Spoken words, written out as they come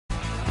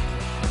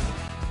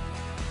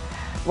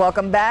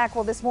Welcome back.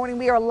 Well, this morning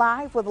we are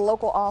live with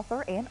local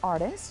author and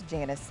artist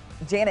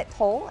Janet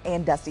Toll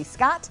and Dusty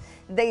Scott.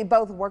 They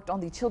both worked on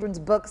the children's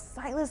book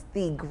Silas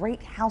the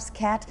Great House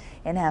Cat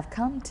and have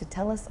come to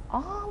tell us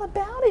all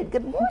about it.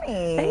 Good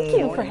morning. Thank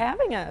you for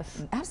having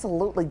us.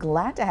 Absolutely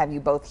glad to have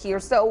you both here.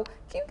 So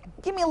can you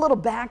give me a little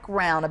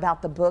background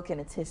about the book and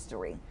its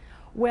history?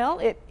 Well,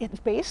 it's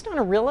based on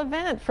a real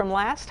event from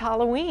last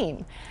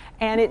Halloween.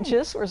 And it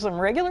just were some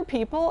regular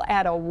people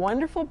at a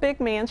wonderful big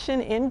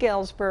mansion in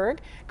Galesburg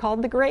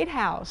called the Great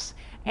House.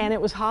 And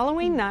it was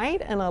Halloween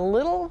night, and a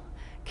little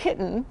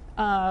kitten,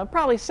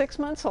 probably 6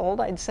 months old,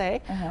 I'd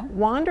say,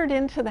 wandered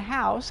into the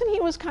house, and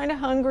he was kind of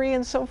hungry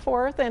and so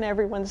forth. And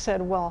everyone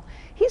said, well,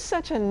 he's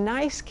such a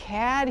nice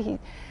cat.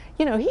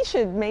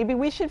 Maybe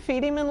we should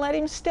feed him and let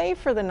him stay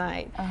for the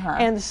night.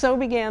 And so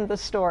began the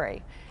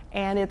story.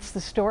 And it's the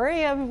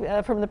story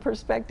of from the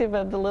perspective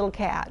of the little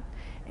cat.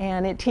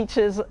 And it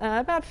teaches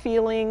about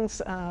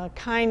feelings,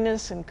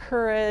 kindness and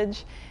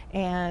courage,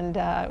 and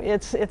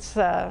it's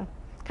kind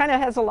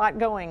of has a lot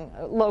going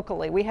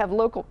locally. We have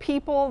local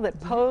people that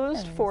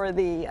posed for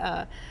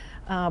the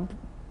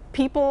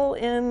people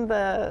in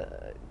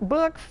the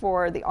book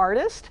for the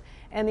artist,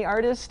 and the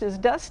artist is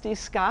Dusty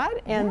Scott,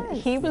 and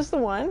he was the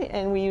one,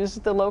 and we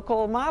used the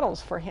local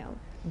models for him.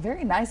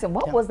 Very nice. And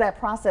what was that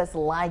process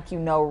like,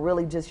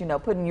 really just,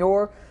 putting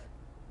your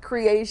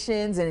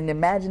creations and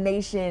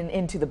imagination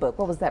into the book?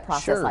 What was that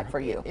process like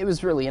for you? It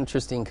was really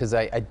interesting because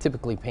I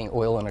typically paint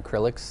oil and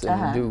acrylics,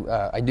 and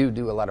I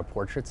do a lot of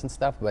portraits and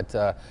stuff, but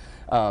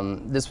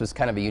this was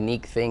kind of a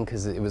unique thing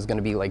because it was going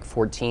to be like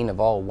 14 of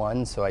all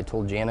one. So I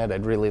told Janet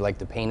I'd really like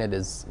to paint it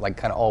as like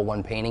kind of all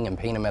one painting and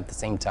paint them at the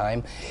same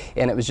time.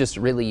 And it was just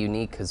really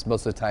unique because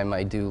most of the time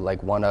I do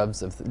like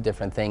one-ofs of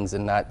different things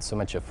and not so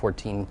much a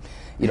 14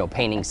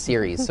 painting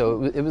series.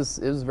 So it was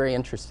very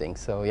interesting.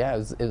 So yeah,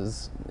 it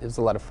was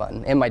a lot of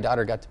fun. And my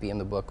daughter got to be in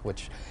the book,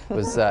 which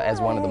was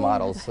as one of the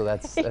models. So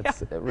that's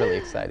really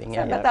exciting.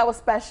 Yeah, I bet that was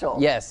special.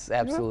 Yes,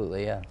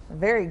 absolutely. Yeah.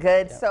 Very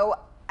good. So,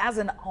 as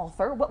an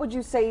author, what would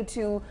you say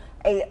to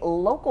a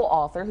local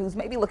author who's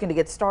maybe looking to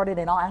get started?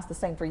 And I'll ask the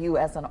same for you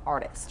as an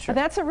artist. Sure.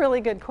 That's a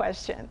really good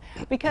question,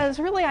 because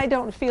really I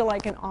don't feel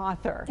like an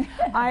author.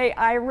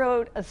 I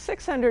wrote a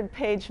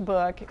 600-page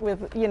book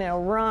with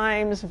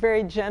rhymes,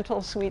 very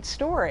gentle, sweet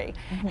story.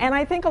 And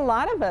I think a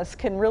lot of us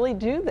can really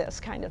do this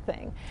kind of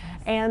thing.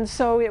 And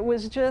so it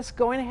was just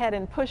going ahead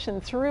and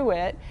pushing through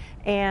it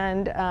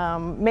and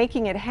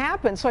making it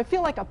happen. So I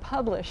feel like a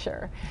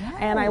publisher.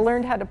 And I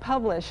learned how to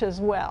publish as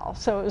well.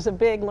 So it was a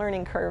big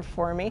learning curve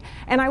for me.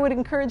 And I would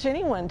encourage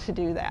anyone to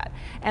do that.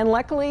 And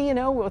luckily,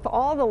 with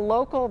all the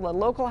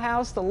local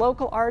house, the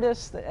local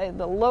artists,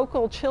 the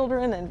local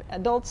children and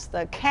adults,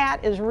 the cat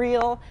is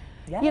real.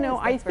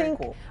 I think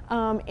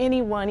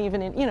anyone,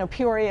 even in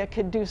Peoria,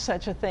 could do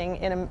such a thing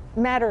in a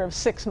matter of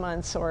 6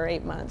 months or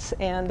 8 months.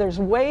 And there's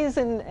ways,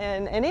 and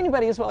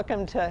anybody is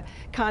welcome to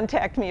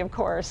contact me, of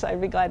course. I'd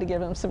be glad to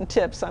give them some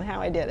tips on how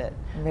I did it.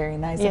 Very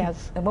nice.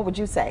 Yes. And what would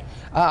you say?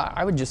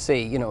 I would just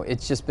say,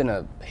 it's just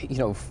been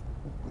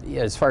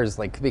as far as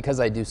because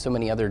I do so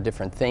many other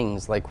different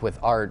things, like with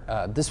art,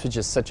 this was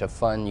just such a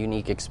fun,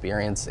 unique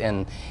experience,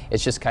 and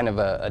it's just kind of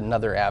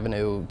another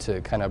avenue to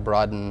kind of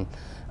broaden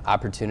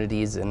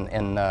opportunities and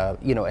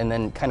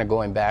then kind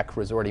of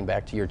resorting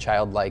back to your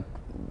childlike,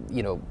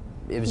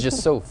 it was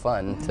just so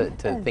fun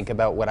to think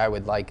about what I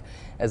would like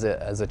as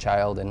a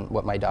child and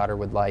what my daughter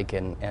would like,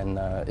 and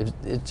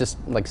it just,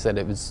 like I said,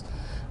 it was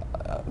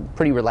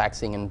pretty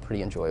relaxing and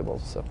pretty enjoyable.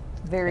 So.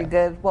 Very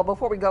good. Well,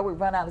 before we go, we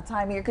run out of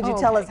time here. Could you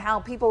tell us how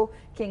people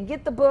can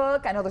get the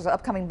book? I know there's an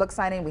upcoming book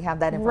signing. We have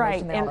that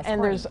information there on the screen.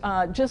 And there's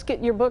just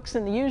get your books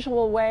in the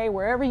usual way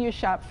wherever you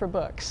shop for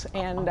books.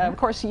 And of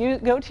course, you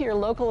go to your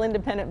local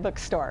independent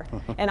bookstore.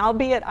 And I'll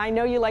be at I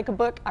Know You Like a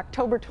Book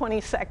October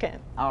 22nd.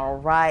 All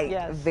right.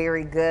 Yes.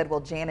 Very good.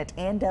 Well, Janet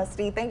and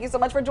Dusty, thank you so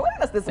much for joining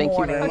us this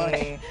morning. Thank you very much.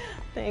 Okay.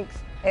 Thanks.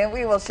 And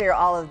we will share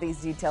all of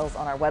these details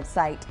on our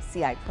website,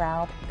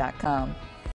 ciproud.com.